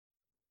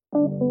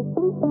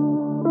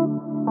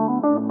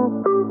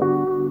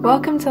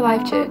Welcome to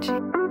Life Church.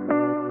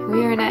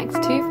 We are an Acts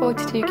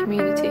 242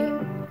 community,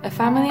 a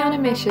family on a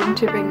mission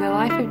to bring the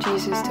life of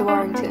Jesus to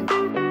Warrington.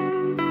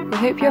 We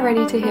hope you're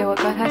ready to hear what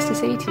God has to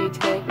say to you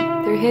today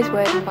through His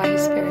Word and by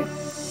His Spirit.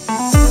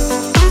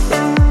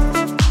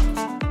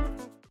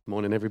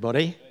 Morning,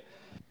 everybody.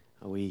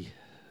 Are we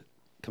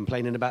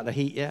complaining about the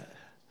heat yet?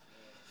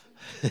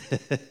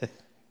 Of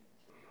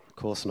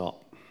course not.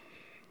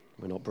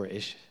 We're not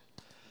British.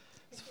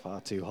 It's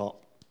far too hot.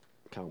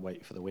 Can't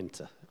wait for the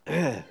winter.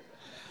 And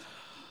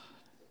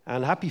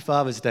happy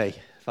Father's Day,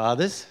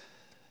 fathers,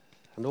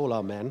 and all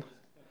our men.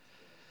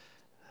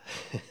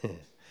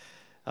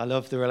 I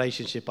love the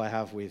relationship I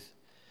have with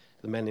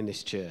the men in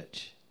this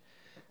church.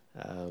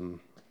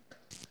 And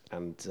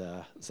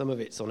some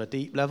of it's on a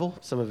deep level,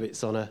 some of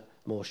it's on a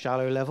more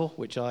shallow level,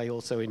 which I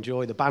also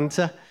enjoy, the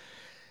banter.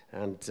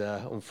 And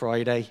on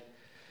Friday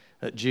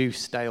at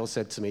Juice, Dale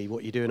said to me,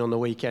 "What are you doing on the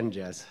weekend,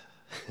 Jez?"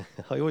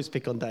 I always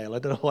pick on Dale, I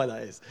don't know why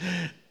that is.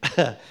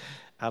 And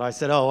I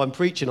said, "Oh, I'm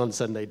preaching on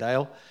Sunday,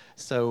 Dale,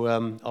 so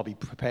I'll be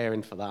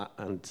preparing for that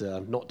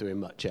and not doing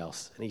much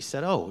else." And he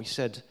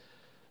said,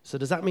 "So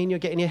does that mean you're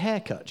getting your hair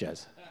cut,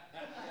 Jez?"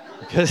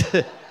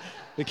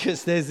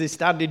 Because there's this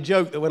standing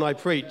joke that when I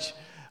preach,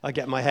 I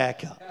get my hair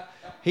cut.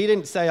 He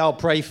didn't say, "I'll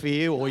pray for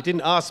you," or he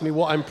didn't ask me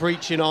what I'm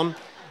preaching on.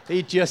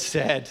 He just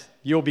said,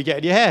 "You'll be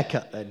getting your hair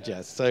cut then,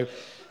 Jez."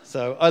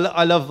 So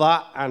I love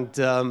that, and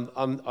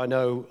I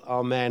know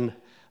our men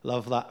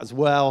love that as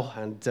well.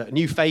 And a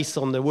new face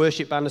on the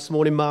worship band this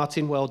morning,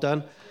 Martin, well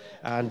done.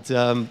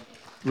 And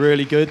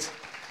really good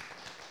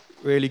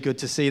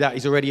to see that.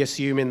 He's already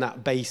assuming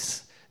that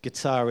bass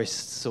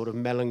guitarist, sort of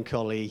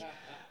melancholy,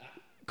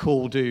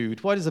 cool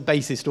dude. Why does the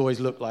bassist always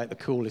look like the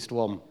coolest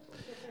one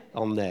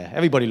on there?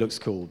 Everybody looks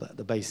cool, but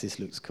the bassist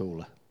looks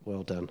cooler.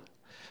 Well done.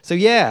 So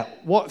yeah,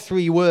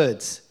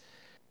 What3Words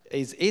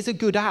is a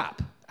good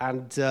app.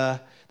 And the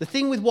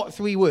thing with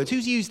What3Words,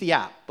 who's used the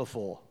app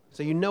before?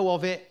 So you know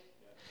of it.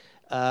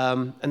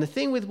 And the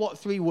thing with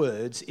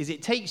What3Words is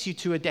it takes you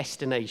to a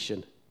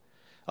destination.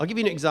 I'll give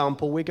you an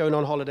example. We're going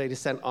on holiday to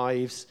St.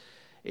 Ives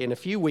in a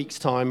few weeks'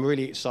 time,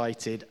 really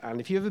excited.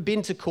 And if you've ever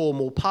been to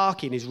Cornwall,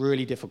 parking is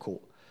really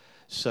difficult.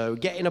 So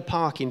getting a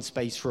parking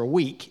space for a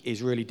week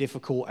is really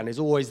difficult, and there's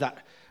always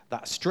that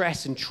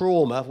stress and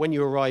trauma when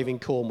you arrive in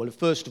Cornwall.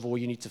 First of all,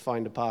 you need to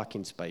find a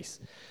parking space.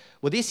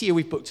 Well, this year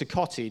we've booked a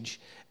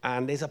cottage,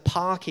 and there's a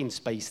parking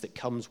space that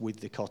comes with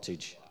the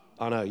cottage.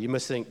 I know, you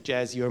must think,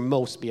 Jez, you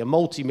must be a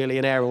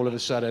multi-millionaire all of a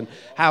sudden.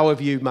 How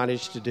have you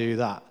managed to do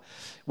that?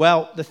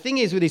 Well, the thing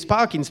is with this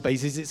parking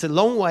space is it's a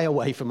long way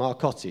away from our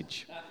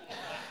cottage.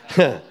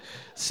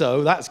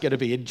 So that's going to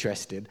be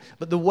interesting.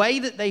 But the way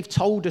that they've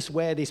told us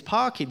where this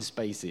parking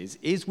space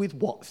is with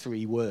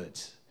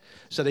What3Words.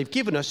 So they've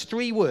given us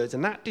 3 words,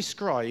 and that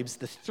describes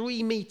the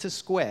 3-meter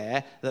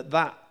square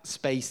that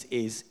space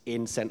is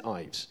in St.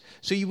 Ives.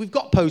 So we've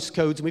got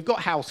postcodes, and we've got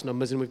house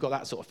numbers, and we've got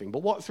that sort of thing.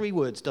 But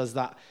What3Words does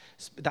that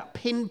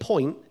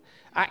pinpoint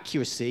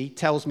accuracy,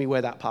 tells me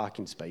where that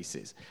parking space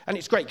is. And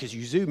it's great because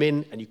you zoom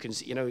in, and you can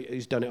see,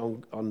 who's done it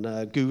on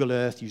Google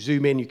Earth. You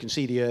zoom in, you can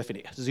see the Earth, and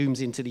it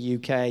zooms into the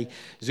UK,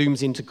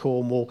 zooms into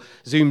Cornwall,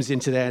 zooms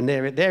into there, and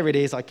there it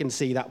is. I can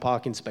see that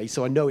parking space,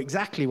 so I know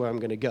exactly where I'm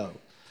going to go.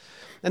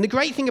 And the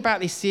great thing about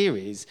this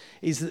series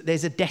is that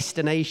there's a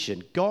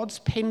destination. God's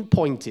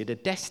pinpointed a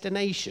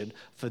destination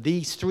for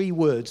these 3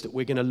 words that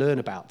we're going to learn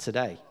about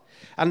today.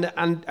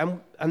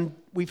 And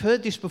we've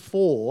heard this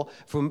before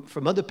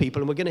from other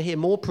people, and we're going to hear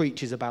more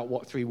preachers about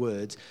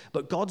What3Words,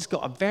 but God's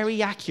got a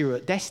very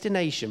accurate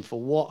destination for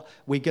what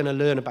we're going to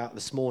learn about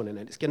this morning.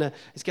 And it's going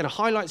to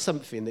highlight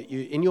something that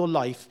you in your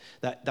life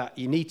that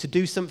you need to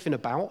do something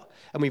about.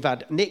 And we've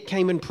had Nick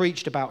came and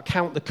preached about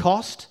count the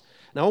cost.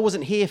 Now, I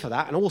wasn't here for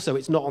that, and also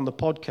it's not on the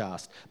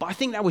podcast. But I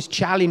think that was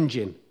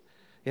challenging.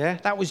 Yeah,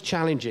 that was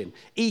challenging.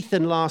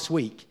 Ethan last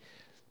week,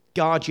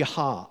 guard your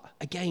heart.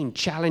 Again,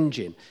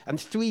 challenging.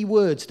 And 3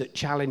 words that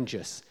challenge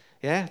us.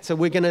 Yeah, so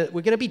we're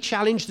gonna be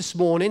challenged this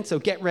morning. So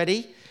get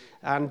ready,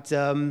 and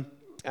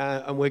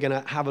we're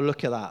gonna have a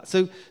look at that.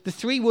 So the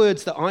 3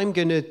 words that I'm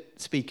going to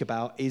speak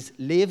about is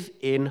live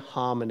in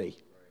harmony.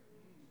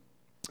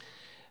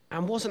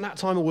 And wasn't that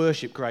time of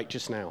worship great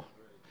just now?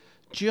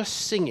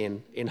 Just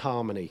singing in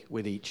harmony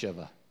with each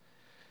other.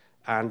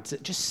 And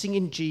just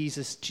singing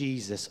Jesus,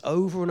 Jesus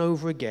over and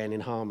over again in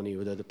harmony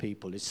with other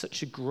people is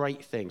such a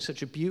great thing,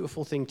 such a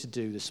beautiful thing to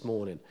do this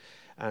morning.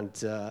 And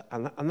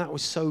that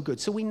was so good.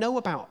 So we know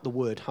about the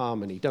word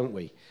harmony, don't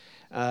we?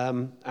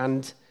 And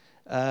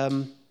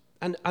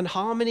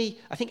harmony,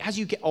 I think as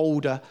you get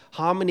older,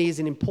 harmony is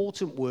an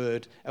important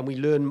word, and we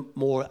learn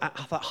more that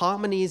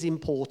harmony is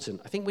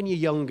important. I think when you're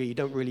younger, you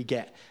don't really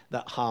get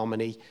that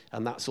harmony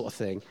and that sort of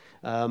thing.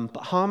 But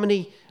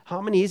harmony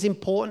is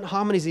important.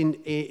 Harmony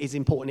is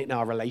important in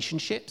our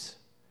relationships.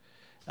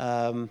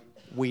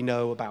 We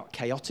know about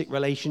chaotic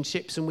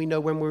relationships, and we know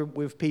when we're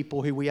with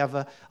people who we have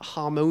a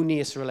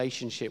harmonious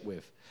relationship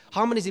with.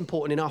 Harmony is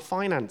important in our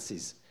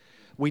finances.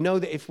 We know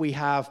that if we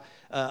have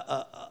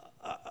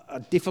a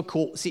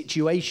difficult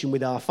situation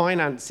with our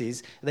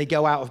finances, they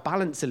go out of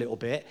balance a little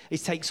bit, it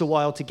takes a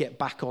while to get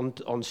back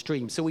on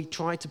stream. So we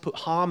try to put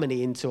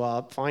harmony into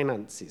our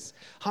finances.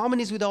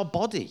 Harmony is with our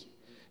body.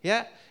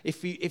 Yeah,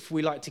 if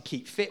we like to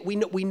keep fit, we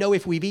know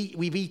if we've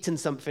eaten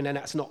something and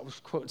that's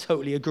not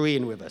totally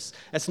agreeing with us.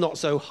 That's not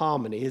so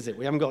harmony, is it?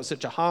 We haven't got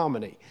such a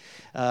harmony.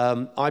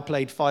 I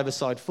played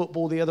five-a-side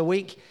football the other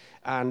week,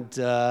 and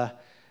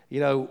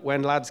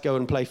when lads go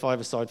and play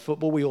five-a-side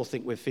football, we all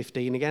think we're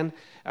 15 again,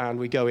 and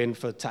we go in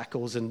for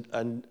tackles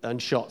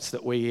and shots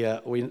that we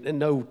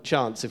no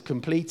chance of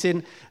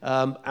completing,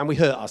 and we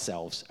hurt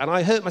ourselves. And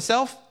I hurt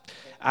myself.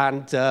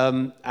 And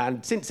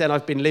since then,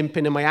 I've been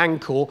limping, and my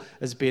ankle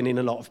has been in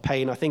a lot of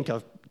pain. I think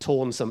I've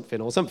torn something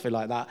or something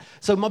like that.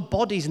 So my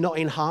body's not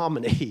in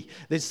harmony.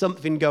 There's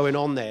something going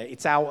on there.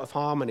 It's out of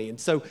harmony. And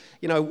so,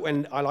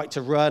 when I like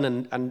to run,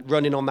 and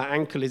running on that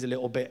ankle is a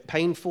little bit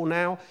painful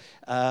now.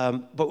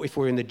 But if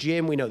we're in the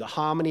gym, we know that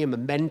harmony and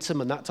momentum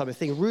and that type of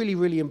thing are really,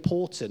 really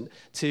important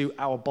to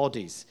our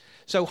bodies.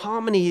 So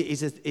harmony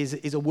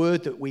is a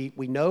word that we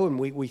know and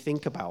we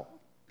think about.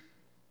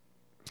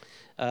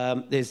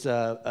 There's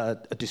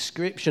a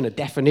description, a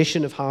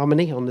definition of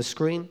harmony on the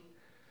screen.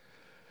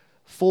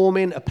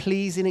 Forming a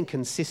pleasing and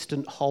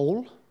consistent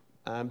whole,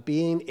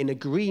 being in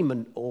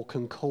agreement or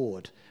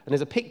concord. And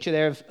there's a picture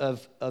there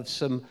of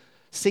some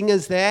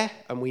singers there,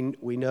 and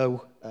we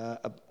know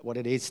what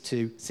it is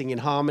to sing in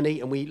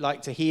harmony, and we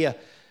like to hear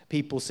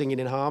people singing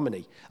in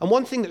harmony. And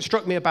one thing that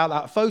struck me about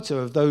that photo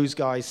of those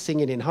guys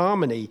singing in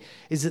harmony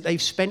is that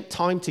they've spent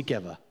time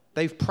together.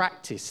 They've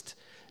practiced.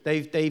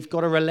 They've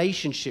got a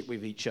relationship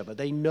with each other.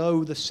 They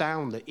know the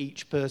sound that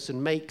each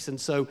person makes, and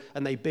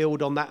they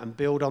build on that, and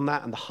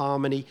the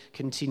harmony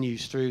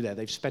continues through there.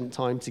 They've spent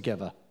time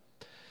together.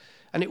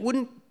 And it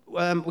wouldn't.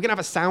 We're going to have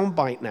a sound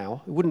bite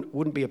now. It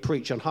wouldn't be a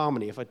preach on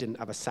harmony if I didn't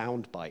have a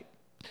sound bite.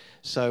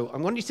 So I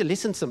want you to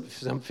listen to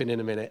something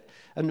in a minute,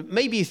 and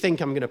maybe you think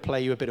I'm going to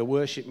play you a bit of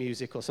worship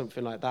music or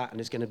something like that, and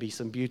there's going to be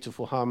some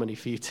beautiful harmony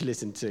for you to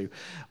listen to.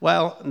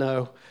 Well,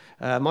 no.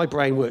 My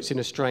brain works in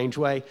a strange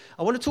way.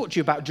 I want to talk to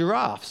you about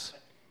giraffes.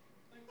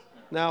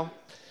 Now,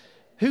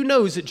 who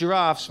knows that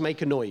giraffes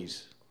make a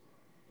noise?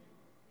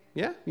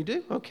 Yeah, you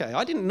do? Okay,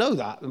 I didn't know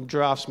that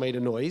giraffes made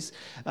a noise,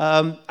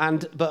 but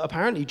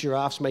apparently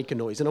giraffes make a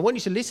noise. And I want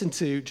you to listen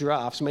to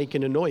giraffes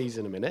making a noise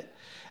in a minute.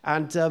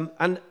 And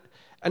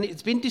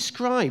it's been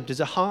described as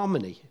a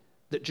harmony,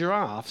 that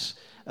giraffes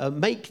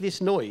make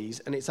this noise,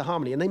 and it's a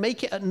harmony, and they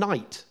make it at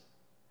night.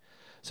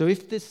 So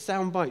if this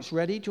sound bite's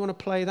ready, do you want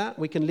to play that?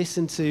 We can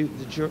listen to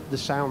the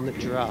sound that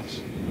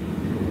giraffes.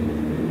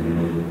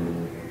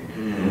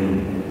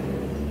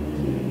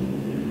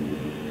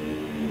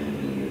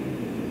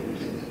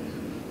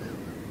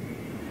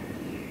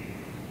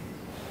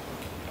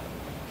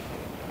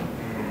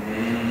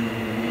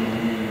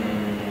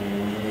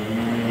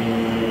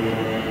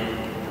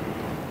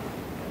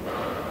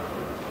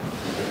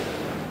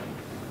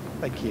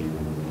 Thank you.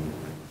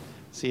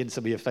 Seeing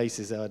some of your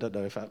faces there, I don't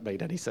know if that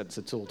made any sense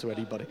at all to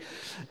anybody.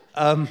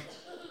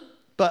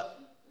 But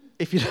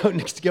if you don't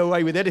need to go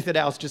away with anything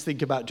else, just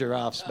think about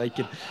giraffes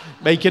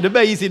making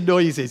amazing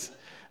noises.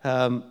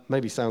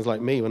 Maybe sounds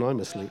like me when I'm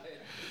asleep.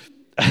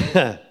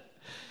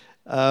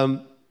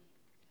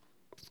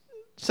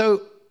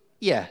 So,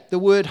 the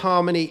word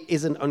harmony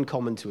isn't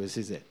uncommon to us,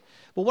 is it?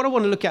 But what I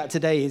want to look at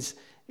today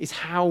is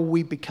how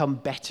we become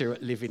better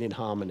at living in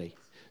harmony.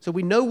 So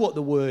we know what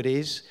the word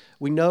is,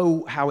 we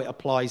know how it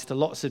applies to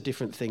lots of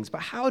different things, but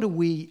how do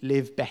we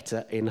live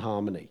better in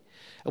harmony?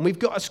 And we've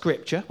got a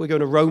scripture. We're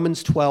going to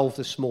Romans 12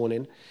 this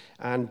morning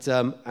and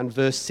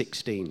verse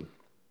 16.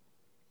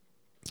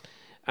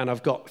 And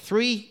I've got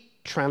three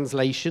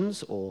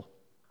translations of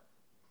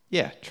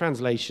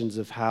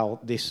how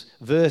this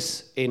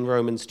verse in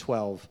Romans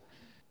 12.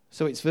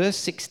 So it's verse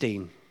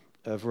 16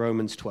 of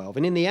Romans 12.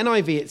 And in the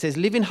NIV it says,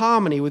 live in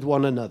harmony with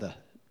one another.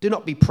 Do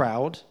not be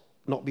proud.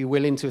 Not be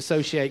willing to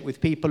associate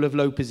with people of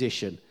low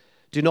position.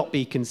 Do not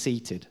be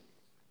conceited.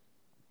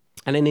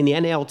 And then in the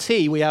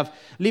NLT, we have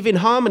live in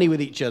harmony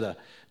with each other.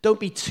 Don't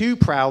be too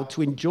proud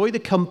to enjoy the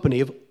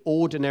company of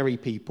ordinary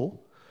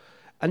people.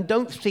 And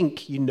don't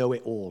think you know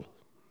it all.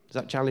 Is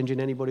that challenging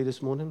anybody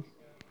this morning?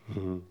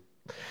 Mm-hmm.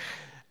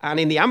 And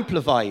in the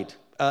Amplified,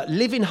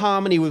 live in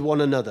harmony with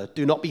one another.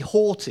 Do not be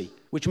haughty,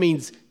 which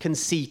means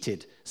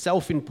conceited,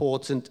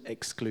 self-important,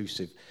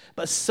 exclusive.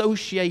 But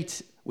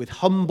associate with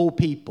humble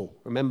people.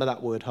 Remember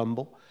that word,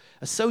 humble.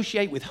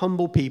 Associate with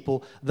humble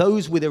people,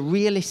 those with a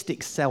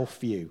realistic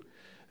self-view.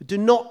 Do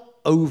not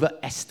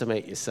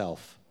overestimate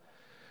yourself.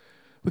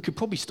 We could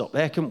probably stop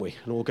there, couldn't we,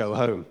 and all go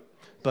home.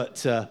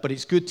 But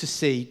it's good to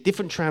see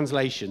different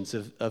translations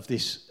of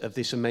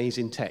this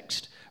amazing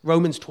text.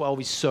 Romans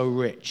 12 is so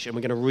rich, and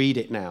we're going to read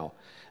it now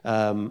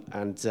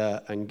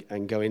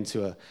and go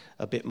into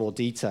a bit more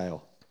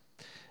detail.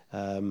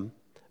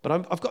 But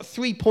I've got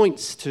 3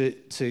 points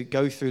to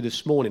go through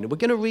this morning. And we're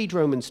going to read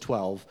Romans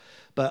 12,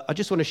 but I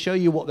just want to show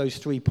you what those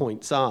 3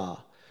 points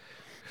are.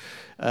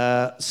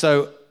 3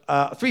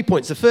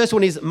 points. The first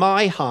one is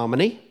my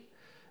harmony.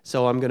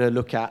 So I'm going to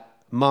look at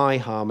my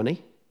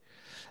harmony.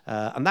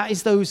 And that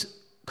is those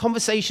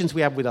conversations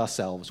we have with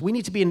ourselves. We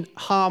need to be in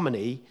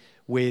harmony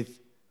with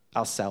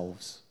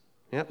ourselves.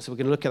 Yeah, so we're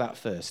going to look at that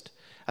first.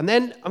 And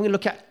then I'm going to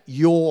look at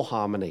your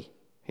harmony.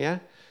 Yeah,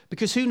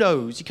 because who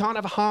knows, you can't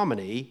have a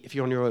harmony if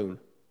you're on your own.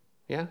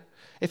 Yeah,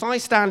 if I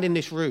stand in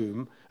this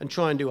room and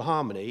try and do a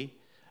harmony,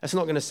 that's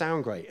not going to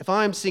sound great. If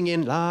I'm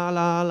singing la,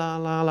 la, la,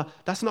 la, la,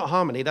 that's not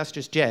harmony. That's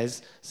just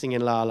Jez singing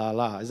la, la,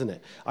 la, isn't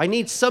it? I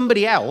need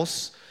somebody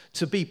else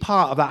to be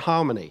part of that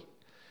harmony.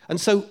 And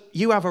so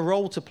you have a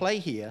role to play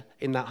here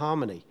in that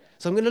harmony.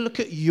 So I'm going to look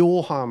at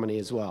your harmony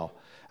as well.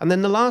 And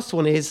then the last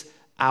one is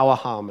our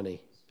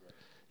harmony.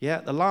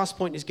 Yeah, the last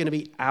point is going to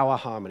be our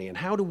harmony. And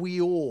how do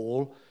we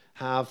all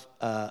have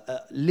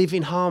live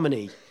in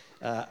harmony?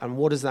 And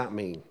what does that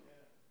mean?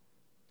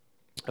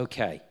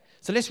 Okay,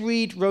 so let's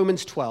read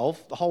Romans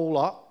 12, the whole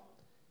lot.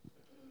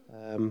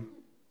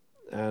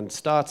 And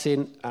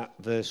starting at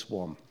verse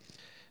 1.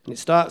 And it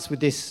starts with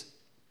this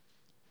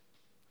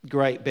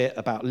great bit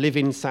about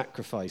living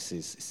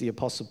sacrifices. It's the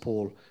Apostle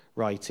Paul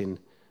writing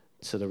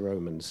to the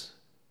Romans.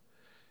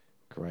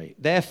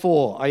 Great.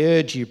 Therefore, I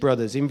urge you,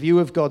 brothers, in view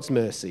of God's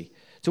mercy,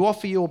 to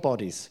offer your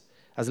bodies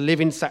as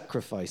living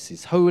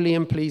sacrifices, holy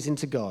and pleasing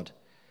to God.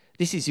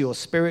 This is your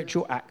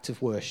spiritual act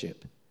of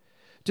worship.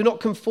 Do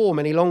not conform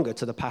any longer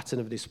to the pattern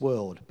of this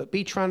world, but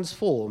be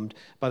transformed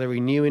by the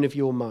renewing of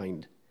your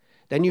mind.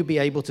 Then you'll be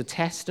able to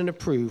test and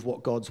approve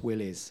what God's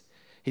will is,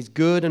 his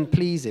good and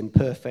pleasing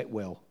perfect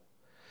will.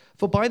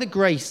 For by the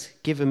grace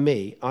given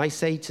me, I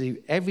say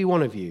to every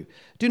one of you,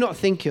 do not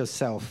think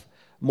yourself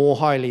more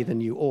highly than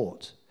you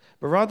ought,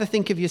 but rather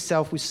think of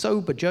yourself with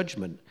sober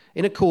judgment,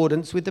 in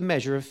accordance with the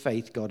measure of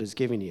faith God has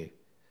given you.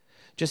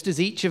 Just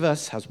as each of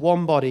us has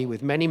one body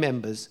with many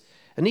members,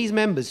 and these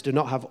members do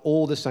not have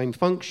all the same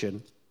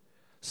function,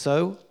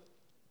 so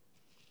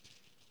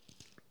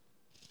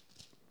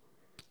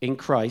in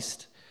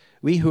Christ,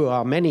 we who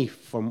are many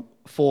form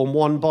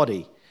one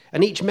body,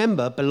 and each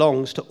member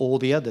belongs to all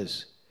the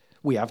others.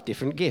 We have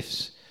different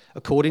gifts,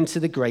 according to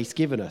the grace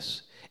given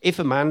us. If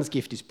a man's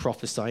gift is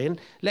prophesying,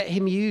 let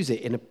him use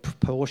it in a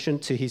proportion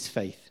to his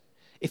faith.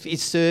 If it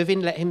is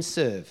serving, let him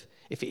serve.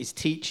 If it is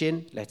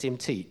teaching, let him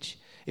teach.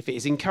 If it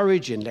is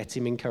encouraging, let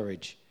him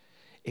encourage.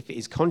 If it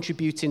is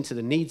contributing to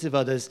the needs of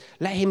others,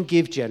 let him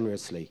give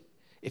generously.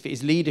 If it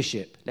is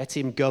leadership, let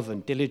him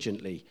govern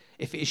diligently.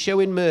 If it is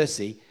showing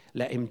mercy,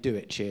 let him do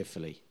it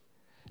cheerfully.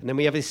 And then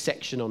we have this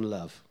section on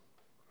love.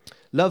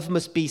 Love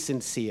must be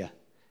sincere.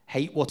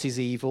 Hate what is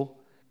evil.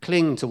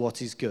 Cling to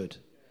what is good.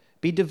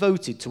 Be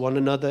devoted to one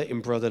another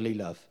in brotherly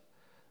love.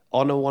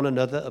 Honor one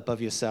another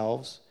above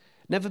yourselves.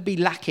 Never be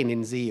lacking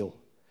in zeal,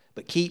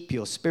 but keep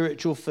your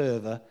spiritual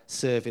fervor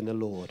serving the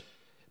Lord.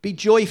 Be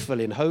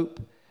joyful in hope,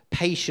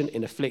 patient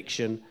in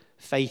affliction,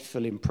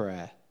 faithful in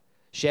prayer.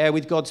 Share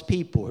with God's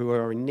people who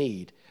are in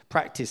need.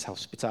 Practice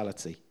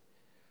hospitality.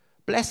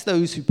 Bless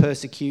those who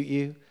persecute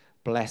you.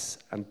 Bless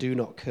and do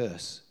not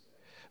curse.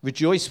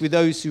 Rejoice with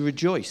those who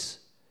rejoice.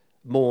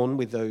 Mourn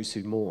with those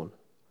who mourn.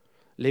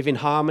 Live in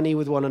harmony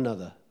with one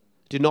another.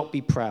 Do not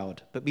be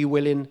proud, but be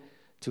willing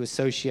to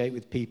associate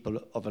with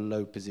people of a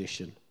low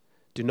position.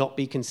 Do not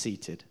be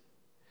conceited.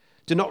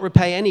 Do not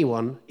repay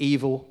anyone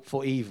evil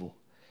for evil.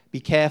 Be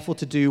careful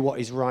to do what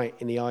is right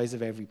in the eyes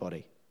of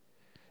everybody.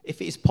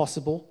 If it is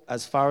possible,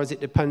 as far as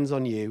it depends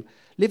on you,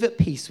 live at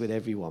peace with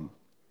everyone.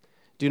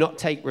 Do not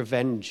take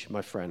revenge,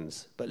 my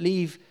friends, but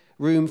leave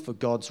room for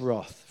God's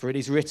wrath. For it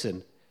is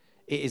written,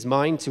 "It is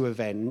mine to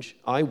avenge,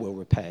 I will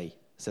repay,"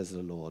 says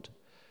the Lord.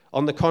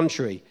 On the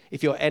contrary,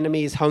 if your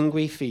enemy is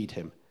hungry, feed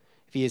him.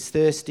 If he is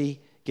thirsty,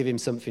 give him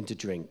something to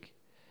drink.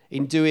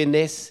 In doing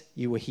this,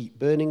 you will heap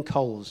burning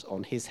coals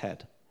on his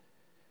head.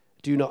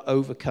 Do not be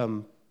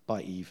overcome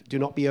by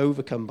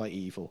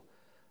evil,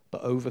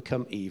 but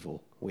overcome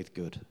evil with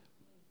good.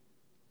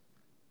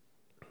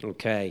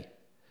 Okay.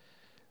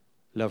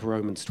 Love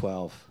Romans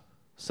 12.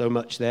 So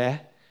much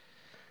there.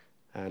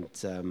 And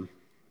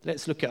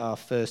let's look at our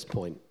first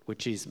point,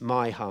 which is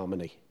my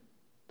harmony.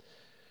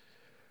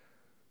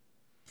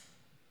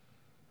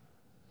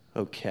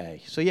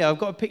 Okay. So yeah, I've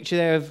got a picture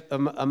there of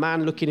a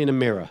man looking in a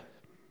mirror.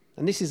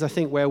 And this is, I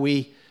think, where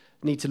we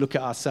need to look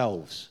at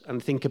ourselves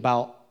and think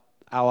about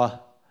our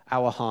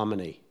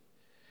harmony.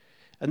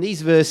 And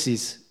these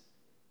verses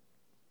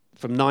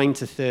from 9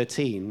 to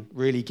 13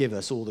 really give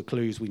us all the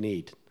clues we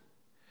need.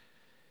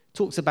 It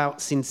talks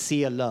about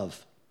sincere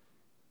love,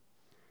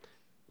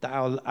 that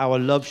our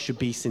love should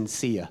be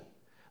sincere.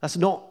 That's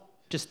not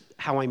just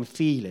how I'm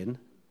feeling,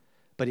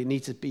 but it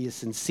needs to be a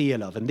sincere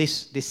love. And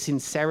this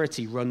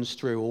sincerity runs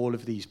through all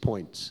of these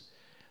points.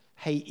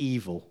 Hate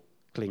evil,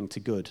 cling to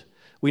good.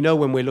 We know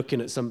when we're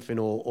looking at something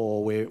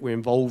or we're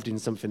involved in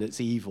something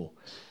that's evil,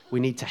 we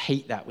need to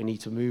hate that. We need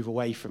to move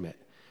away from it.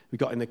 We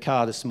got in the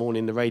car this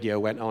morning, the radio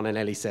went on, and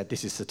Ellie said,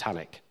 "This is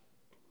satanic."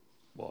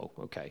 Whoa,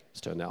 okay,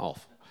 let's turn that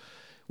off.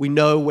 We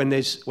know when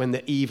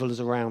the evil is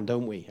around,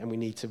 don't we? And we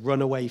need to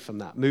run away from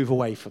that, move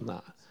away from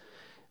that.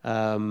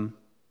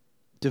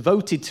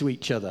 Devoted to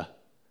each other,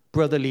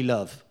 brotherly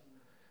love.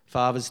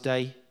 Father's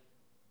Day,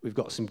 we're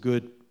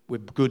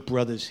good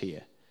brothers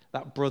here.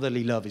 That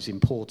brotherly love is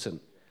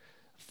important.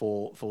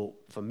 for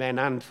men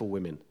and for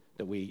women,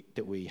 that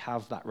we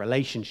have that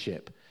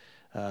relationship,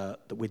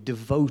 that we're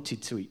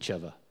devoted to each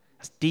other.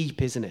 That's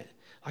deep, isn't it?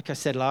 Like I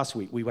said last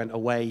week, we went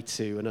away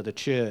to another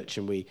church,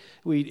 and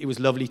it was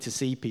lovely to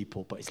see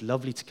people, but it's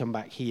lovely to come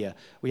back here.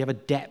 We have a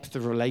depth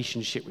of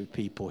relationship with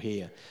people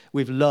here.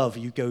 With love,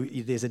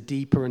 there's a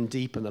deeper and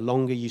deeper, and the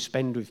longer you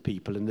spend with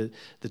people, and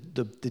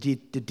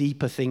the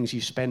deeper things you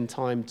spend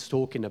time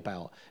talking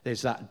about,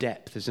 there's that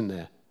depth, isn't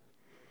there?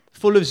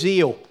 Full of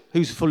zeal.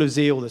 Who's full of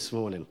zeal this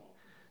morning?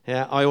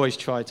 Yeah, I always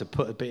try to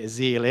put a bit of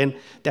zeal in.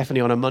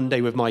 Definitely on a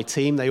Monday with my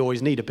team, they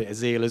always need a bit of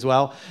zeal as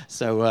well.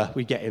 So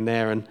we get in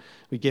there and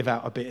we give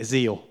out a bit of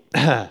zeal.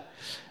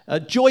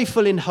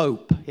 Joyful in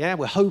hope. Yeah,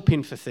 we're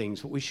hoping for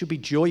things, but we should be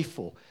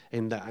joyful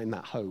in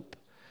that hope.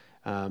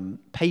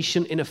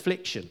 Patient in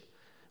affliction.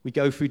 We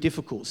go through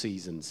difficult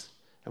seasons,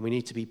 and we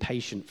need to be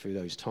patient through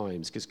those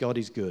times, because God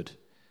is good.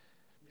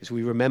 Because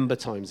we remember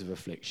times of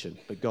affliction,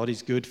 but God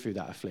is good through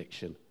that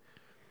affliction.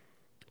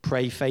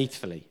 Pray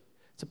faithfully.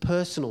 It's a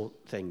personal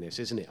thing, this,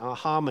 isn't it? Our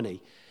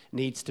harmony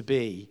needs to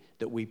be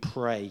that we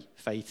pray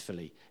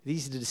faithfully.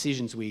 These are the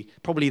decisions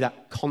probably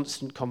that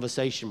constant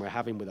conversation we're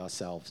having with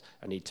ourselves.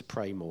 I need to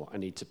pray more. I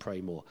need to pray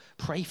more.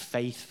 Pray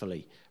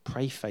faithfully.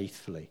 Pray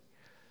faithfully.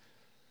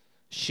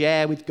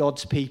 Share with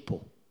God's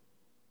people.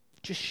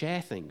 Just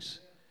share things.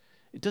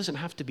 It doesn't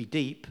have to be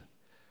deep.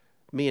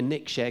 Me and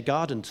Nick share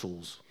garden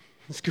tools.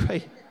 It's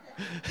great.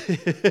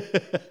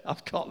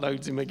 I've got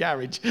loads in my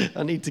garage.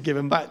 I need to give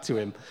them back to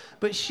him.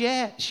 But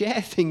share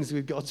things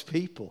with God's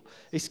people.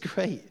 It's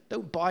great.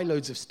 Don't buy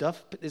loads of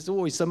stuff, but there's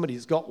always somebody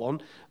that's got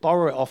one.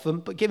 Borrow it off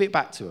them, but give it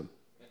back to them.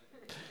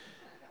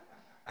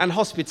 And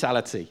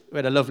hospitality. We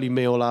had a lovely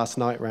meal last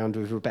night round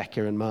with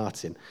Rebecca and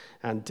Martin.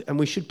 And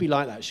we should be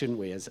like that, shouldn't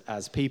we?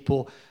 As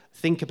people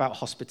think about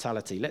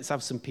hospitality. Let's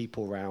have some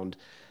people round.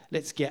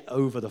 Let's get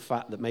over the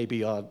fact that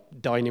maybe our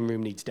dining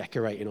room needs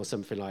decorating or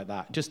something like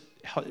that. Just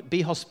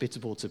be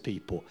hospitable to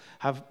people.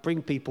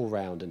 Bring people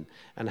round and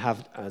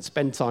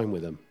spend time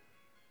with them.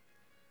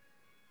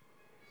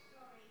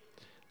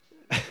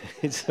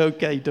 It's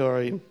okay,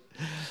 Doreen.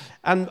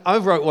 And I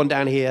wrote one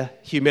down here,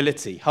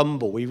 humility,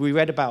 humble. We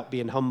read about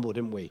being humble,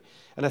 didn't we?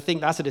 And I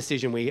think that's a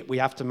decision we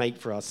have to make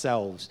for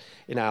ourselves.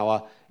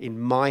 In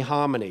my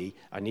harmony,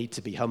 I need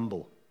to be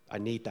humble. I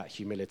need that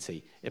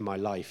humility in my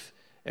life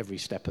every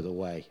step of the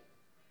way.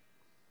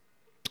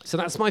 So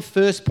that's my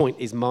first point,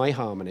 is my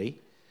harmony.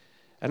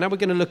 And now we're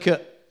going to look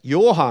at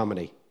your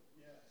harmony.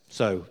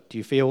 So, do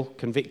you feel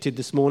convicted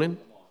this morning?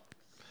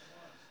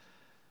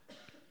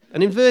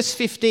 And in verse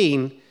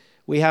 15,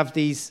 we have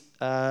these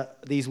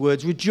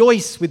words,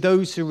 rejoice with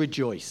those who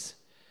rejoice.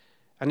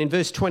 And in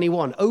verse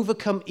 21,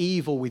 overcome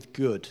evil with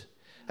good.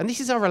 And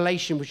this is our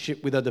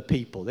relationship with other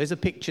people. There's a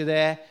picture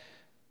there.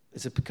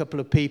 There's a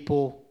couple of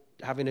people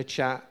having a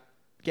chat,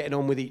 getting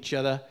on with each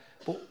other.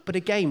 But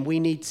again, we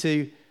need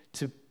to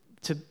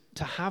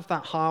have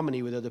that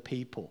harmony with other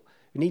people.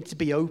 We need to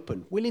be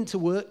open, willing to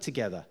work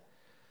together.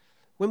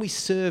 When we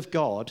serve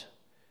God,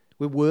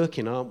 we're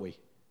working, aren't we?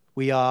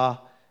 We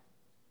are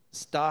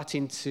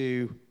starting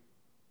to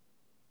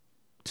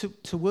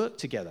work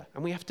together,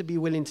 and we have to be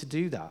willing to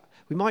do that.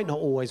 We might not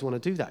always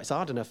want to do that. It's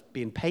hard enough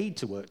being paid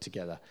to work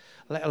together,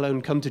 let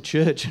alone come to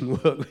church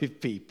and work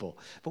with people.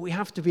 But we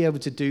have to be able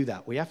to do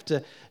that. We have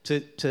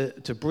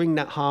to bring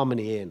that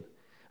harmony in.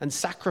 And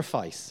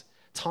sacrifice.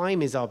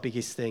 Time is our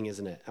biggest thing,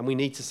 isn't it? And we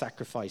need to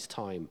sacrifice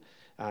time.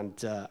 And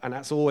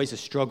that's always a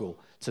struggle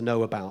to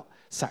know about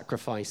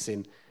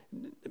sacrificing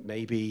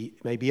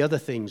maybe other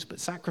things. But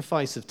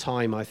sacrifice of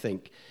time, I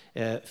think,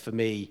 for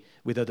me,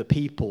 with other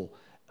people,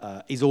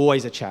 is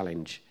always a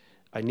challenge.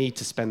 I need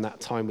to spend that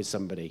time with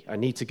somebody. I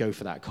need to go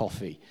for that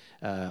coffee.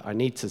 I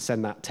need to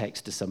send that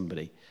text to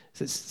somebody.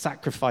 So it's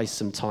sacrifice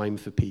some time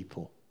for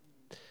people.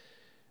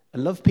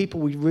 And love people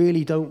we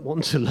really don't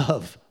want to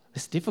love.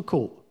 It's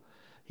difficult.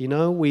 You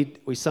know,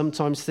 we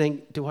sometimes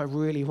think, do I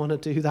really want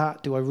to do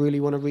that? Do I really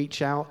want to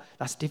reach out?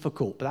 That's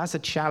difficult, but that's a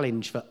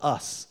challenge for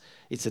us.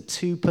 It's a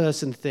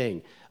two-person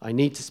thing. I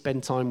need to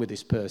spend time with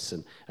this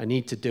person. I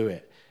need to do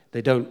it.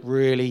 They're not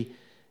really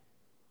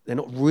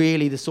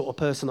the sort of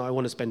person I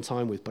want to spend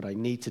time with, but I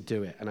need to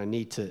do it, and I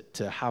need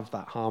to have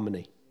that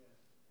harmony.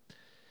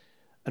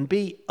 And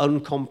be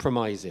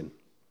uncompromising.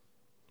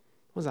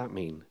 What does that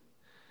mean?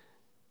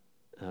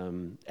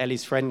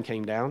 Ellie's friend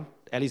came down.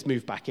 Ellie's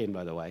moved back in,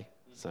 by the way.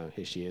 So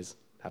here she is.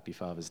 Happy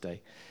Father's Day.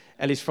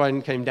 Ellie's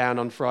friend came down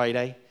on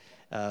Friday.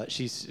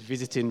 She's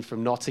visiting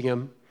from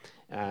Nottingham.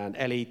 And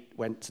Ellie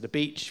went to the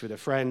beach with her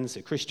friends,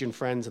 her Christian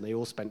friends, and they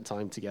all spent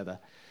time together.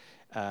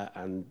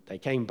 And they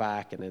came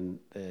back, and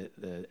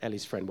then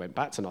Ellie's friend went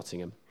back to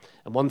Nottingham.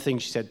 And one thing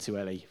she said to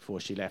Ellie before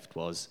she left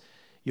was,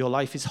 your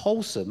life is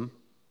wholesome,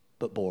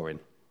 but boring.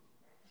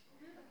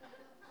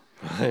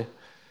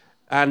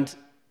 And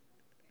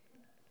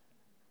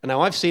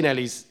now I've seen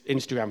Ellie's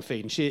Instagram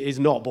feed, and she is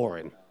not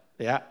boring.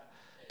 Yeah,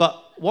 but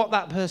what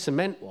that person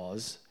meant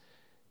was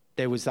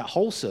there was that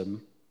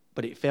wholesome,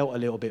 but it felt a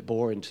little bit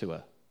boring to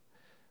her.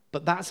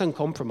 But that's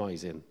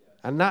uncompromising,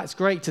 and that's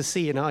great to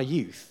see in our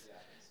youth.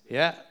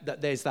 Yeah,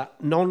 that there's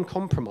that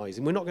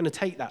non-compromising. We're not going to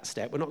take that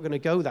step. We're not going to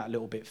go that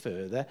little bit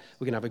further.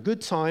 We're going to have a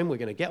good time. We're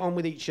going to get on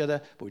with each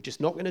other, but we're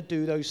just not going to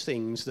do those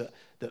things that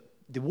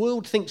the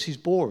world thinks is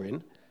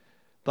boring,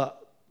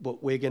 but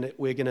we're going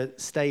to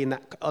stay in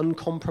that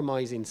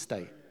uncompromising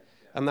state.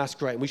 And that's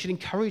great. And we should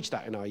encourage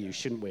that in our youth,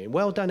 shouldn't we? And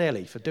well done,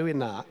 Ellie, for doing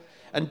that.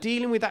 And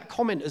dealing with that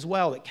comment as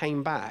well that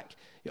came back,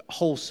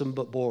 wholesome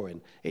but boring.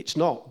 It's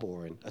not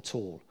boring at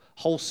all.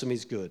 Wholesome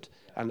is good.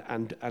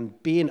 And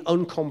being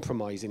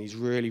uncompromising is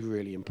really,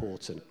 really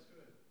important.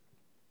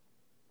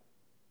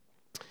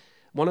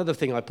 One other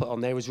thing I put on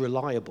there was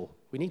reliable.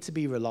 We need to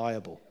be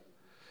reliable.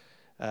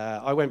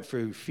 I went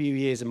through a few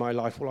years in my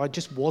life where I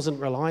just wasn't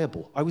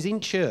reliable. I was in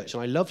church,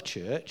 and I loved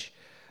church,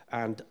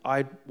 and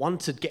I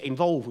wanted to get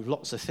involved with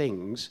lots of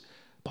things,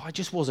 but I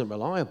just wasn't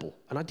reliable.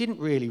 And I didn't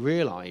really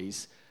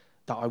realize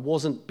that I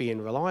wasn't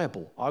being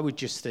reliable. I would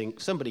just think,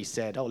 somebody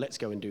said, oh, let's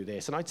go and do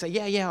this. And I'd say,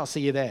 yeah, I'll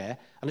see you there.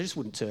 And I just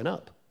wouldn't turn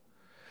up.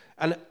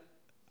 And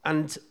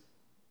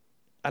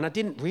I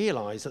didn't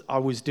realize that I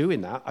was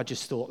doing that. I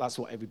just thought that's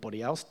what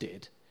everybody else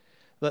did.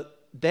 But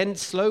then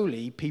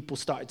slowly people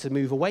started to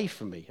move away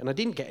from me. And I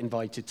didn't get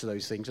invited to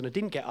those things, and I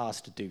didn't get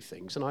asked to do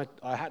things. And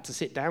I had to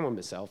sit down with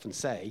myself and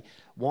say,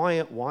 why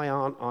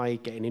aren't I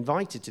getting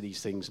invited to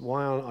these things?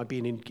 Why aren't I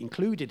being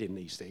included in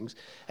these things?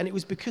 And it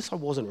was because I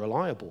wasn't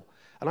reliable.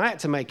 And I had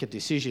to make a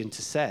decision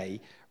to say,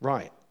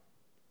 right,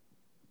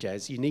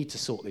 Jez, you need to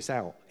sort this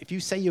out. If you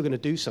say you're going to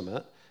do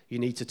something, you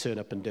need to turn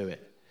up and do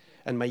it.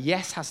 And my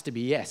yes has to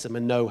be yes, and my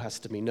no has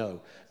to be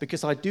no.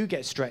 Because I do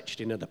get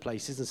stretched in other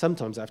places, and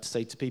sometimes I have to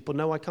say to people,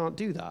 no, I can't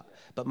do that.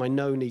 But my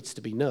no needs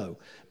to be no.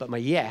 But my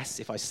yes,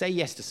 if I say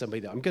yes to somebody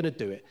that I'm going to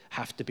do it,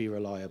 have to be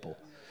reliable.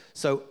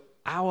 So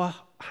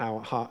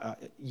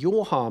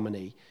your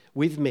harmony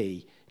with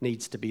me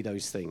needs to be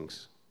those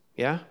things.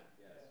 Yeah?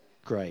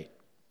 Great.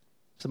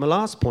 So my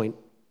last point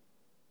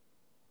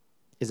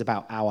is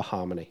about our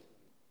harmony.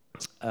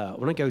 I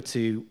want to go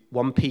to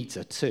 1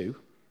 Peter 2.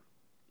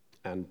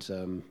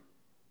 And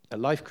a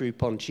life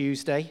group on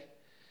Tuesday.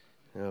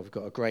 We've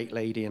got a great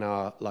lady in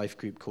our life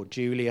group called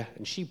Julia,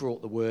 and she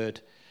brought the word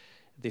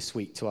this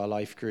week to our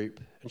life group.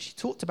 And she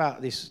talked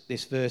about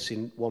this verse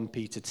in 1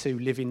 Peter 2,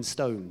 living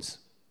stones.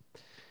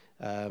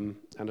 And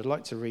I'd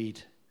like to read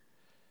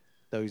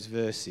those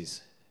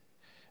verses.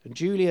 And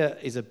Julia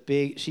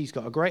she's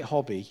got a great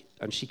hobby,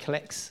 and she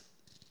collects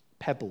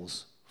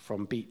pebbles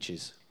from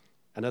beaches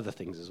and other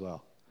things as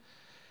well.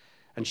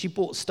 And she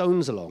brought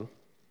stones along,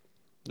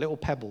 little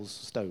pebbles,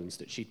 stones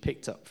that she'd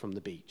picked up from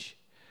the beach.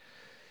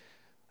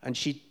 And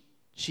she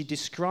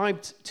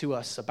described to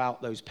us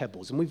about those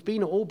pebbles. And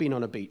we've all been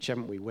on a beach,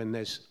 haven't we, when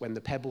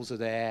the pebbles are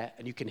there,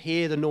 and you can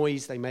hear the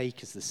noise they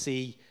make as the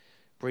sea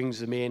brings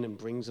them in and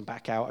brings them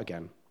back out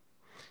again.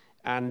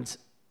 And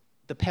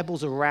the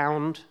pebbles are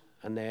round,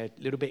 and they're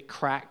a little bit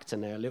cracked,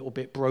 and they're a little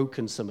bit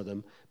broken, some of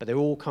them, but they're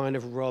all kind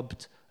of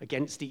rubbed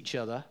against each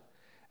other,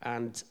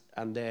 and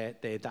they're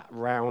that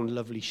round,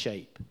 lovely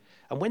shape.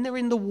 And when they're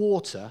in the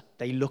water,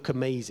 they look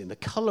amazing. The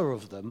color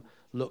of them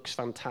looks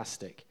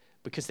fantastic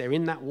because they're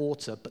in that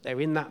water, but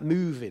they're in that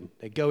moving.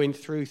 They're going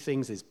through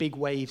things. There's big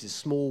waves, there's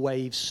small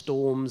waves,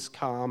 storms,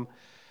 calm.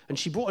 And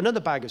she brought another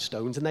bag of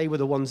stones, and they were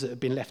the ones that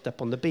had been left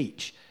up on the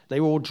beach. They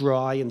were all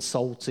dry and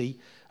salty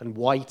and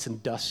white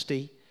and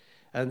dusty.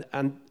 And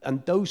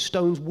those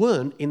stones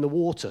weren't in the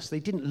water, so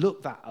they didn't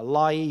look that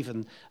alive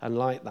and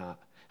like that.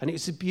 And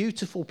it's a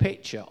beautiful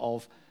picture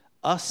of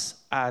us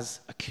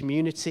as a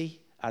community,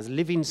 as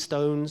living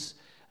stones,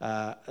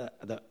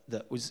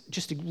 that was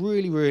just a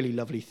really, really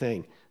lovely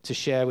thing to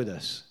share with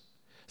us.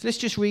 So let's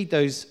just read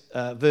those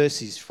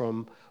verses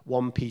from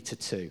 1 Peter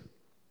 2.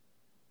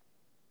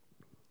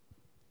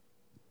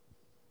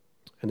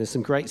 And there's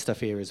some great stuff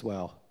here as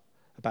well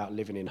about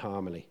living in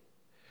harmony.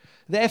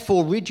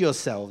 Therefore, rid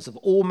yourselves of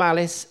all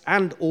malice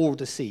and all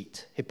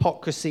deceit,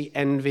 hypocrisy,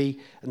 envy,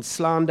 and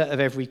slander of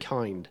every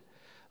kind.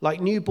 Like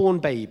newborn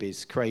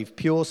babies, crave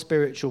pure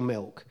spiritual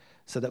milk,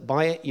 so that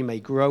by it you may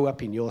grow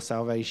up in your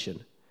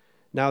salvation,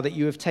 now that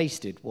you have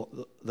tasted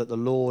that the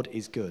Lord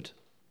is good.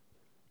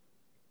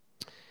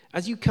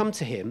 As you come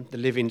to him, the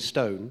living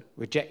stone,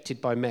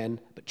 rejected by men,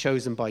 but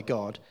chosen by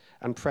God,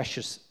 and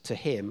precious to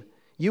him,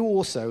 you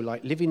also,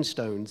 like living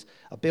stones,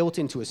 are built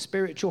into a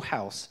spiritual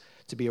house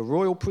to be a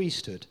royal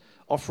priesthood,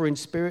 offering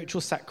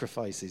spiritual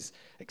sacrifices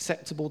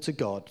acceptable to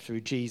God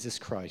through Jesus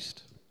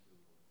Christ.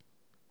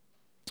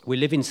 We're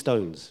living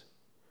stones.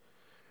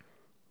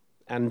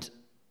 And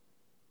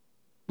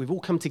we've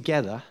all come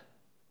together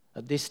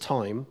at this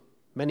time.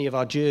 Many of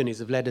our journeys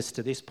have led us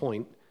to this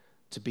point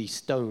to be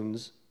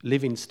stones,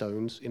 living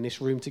stones in this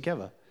room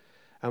together.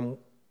 And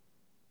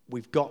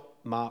we've got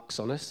marks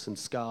on us and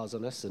scars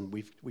on us, and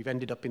we've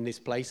ended up in this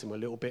place, and we're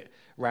a little bit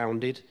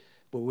rounded,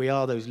 but we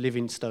are those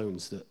living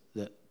stones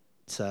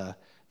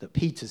that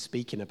Peter's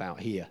speaking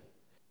about here.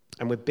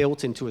 And we're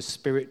built into a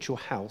spiritual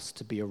house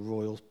to be a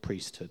royal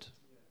priesthood.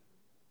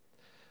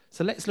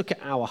 So let's look at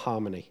our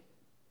harmony.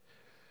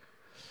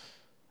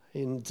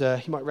 And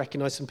you might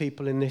recognize some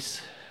people in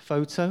this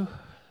photo.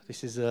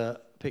 This is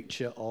a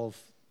picture of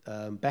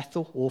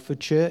Bethel Orford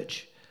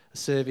Church. a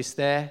service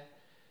there.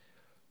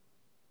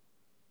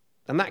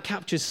 And that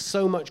captures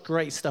so much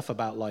great stuff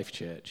about Life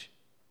Church.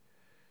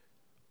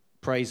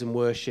 Praise and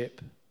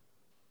worship.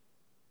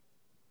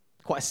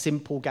 Quite a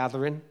simple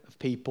gathering of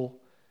people,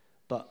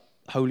 but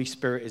Holy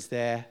Spirit is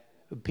there,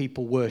 and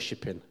people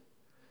worshiping.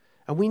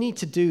 And we need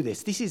to do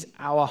this. This is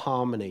our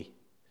harmony.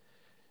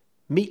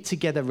 Meet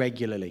together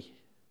regularly.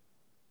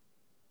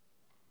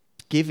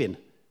 Giving.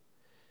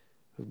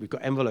 We've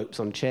got envelopes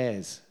on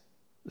chairs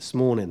this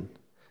morning.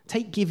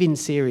 Take giving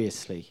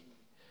seriously.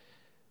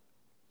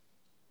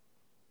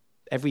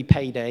 Every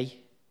payday,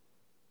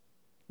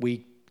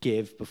 we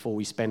give before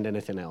we spend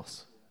anything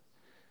else.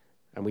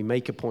 And we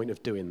make a point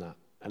of doing that.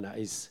 And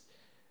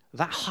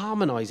that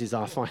harmonizes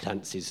our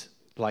finances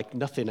like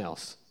nothing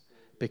else.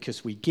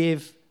 Because we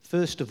give,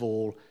 first of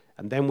all,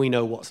 and then we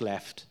know what's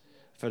left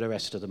for the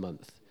rest of the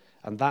month.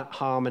 And that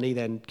harmony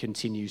then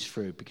continues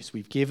through because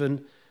we've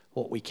given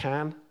what we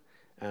can.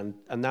 And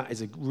that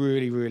is a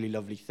really, really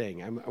lovely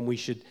thing. And we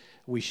should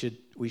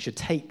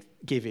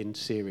take giving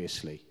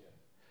seriously.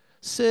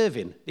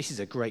 Serving. This is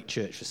a great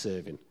church for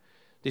serving.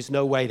 There's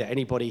no way that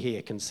anybody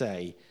here can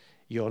say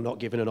you're not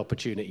given an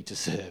opportunity to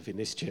serve in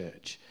this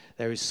church.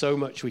 There is so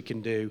much we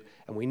can do,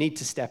 and we need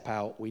to step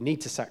out, we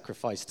need to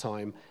sacrifice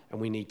time, and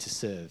we need to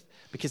serve.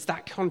 Because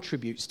that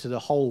contributes to the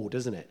whole,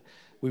 doesn't it?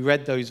 We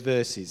read those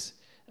verses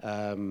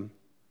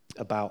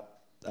about,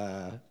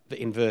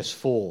 in verse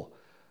 4,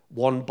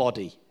 one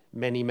body,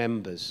 many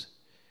members.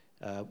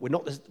 We're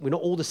not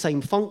all the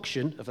same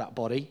function of that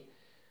body,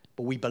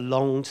 but we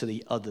belong to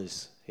the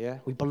others. Yeah,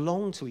 we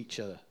belong to each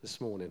other this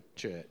morning,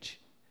 church.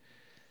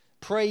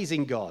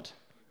 Praising God.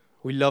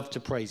 We love to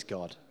praise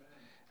God.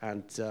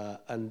 And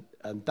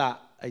that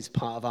is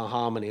part of our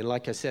harmony. And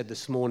like I said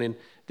this morning,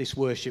 this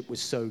worship was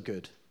so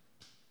good.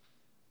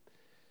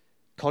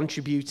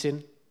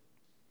 Contributing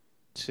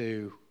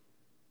to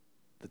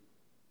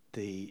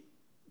the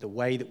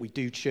way that we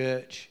do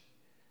church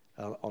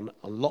on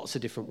lots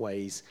of different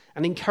ways,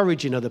 and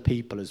encouraging other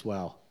people as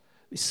well.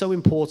 It's so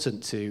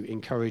important to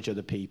encourage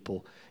other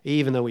people,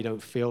 even though we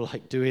don't feel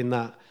like doing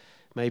that.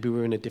 Maybe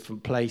we're in a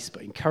different place,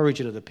 but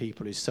encouraging other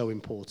people is so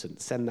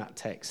important. Send that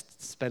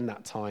text, spend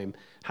that time,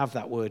 have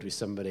that word with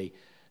somebody,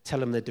 tell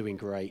them they're doing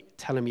great,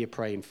 tell them you're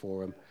praying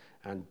for them,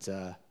 and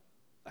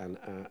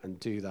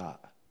do that.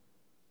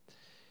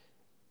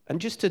 And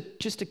just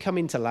to come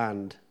into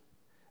land,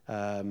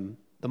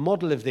 the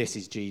model of this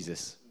is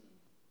Jesus.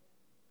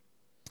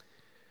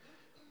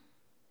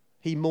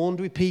 He mourned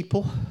with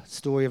people.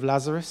 Story of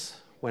Lazarus.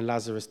 When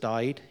Lazarus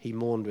died, he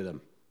mourned with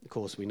them. Of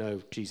course, we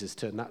know Jesus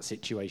turned that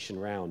situation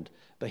around.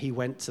 But he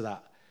went to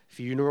that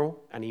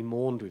funeral and he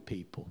mourned with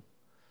people.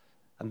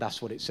 And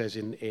that's what it says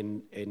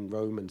in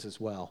Romans as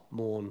well.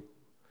 Mourn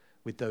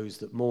with those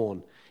that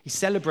mourn. He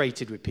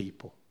celebrated with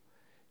people.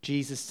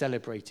 Jesus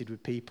celebrated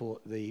with people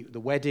at the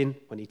wedding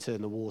when he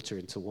turned the water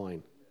into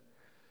wine.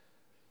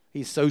 He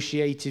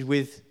associated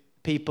with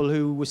people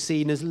who were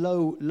seen as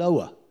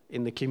lower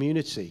in the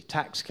community,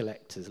 tax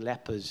collectors,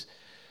 lepers,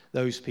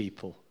 those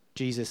people.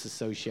 Jesus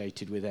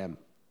associated with them.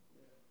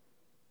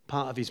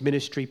 Part of his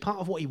ministry, part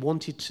of what he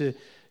wanted to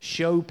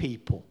show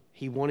people.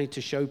 He wanted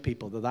to show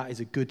people that is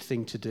a good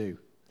thing to do.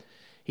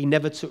 He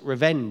never took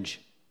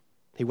revenge.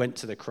 He went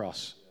to the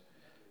cross.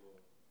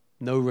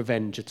 No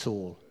revenge at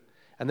all.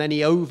 And then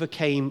he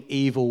overcame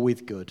evil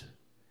with good.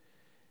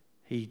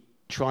 He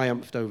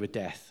triumphed over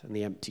death and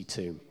the empty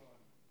tomb.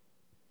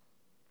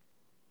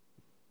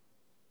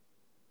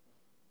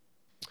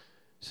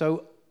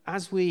 So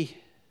as we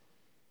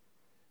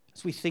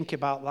think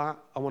about that,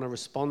 I want to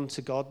respond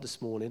to God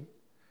this morning.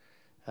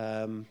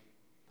 I'm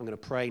going to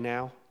pray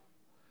now.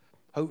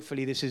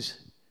 Hopefully this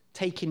is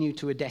taking you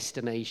to a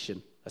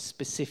destination, a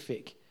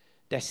specific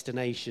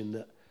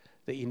destination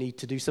that you need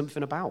to do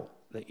something about,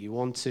 that you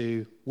want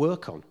to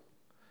work on.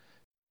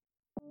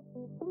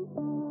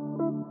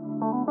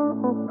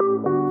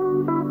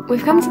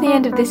 We've come to the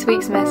end of this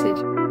week's message.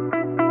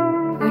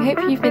 We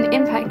hope you've been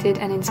impacted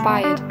and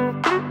inspired.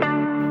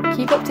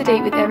 Keep up to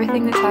date with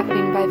everything that's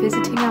happening by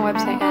visiting our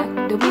website at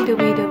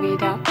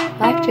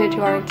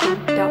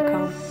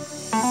www.lifechurchwarrington.com.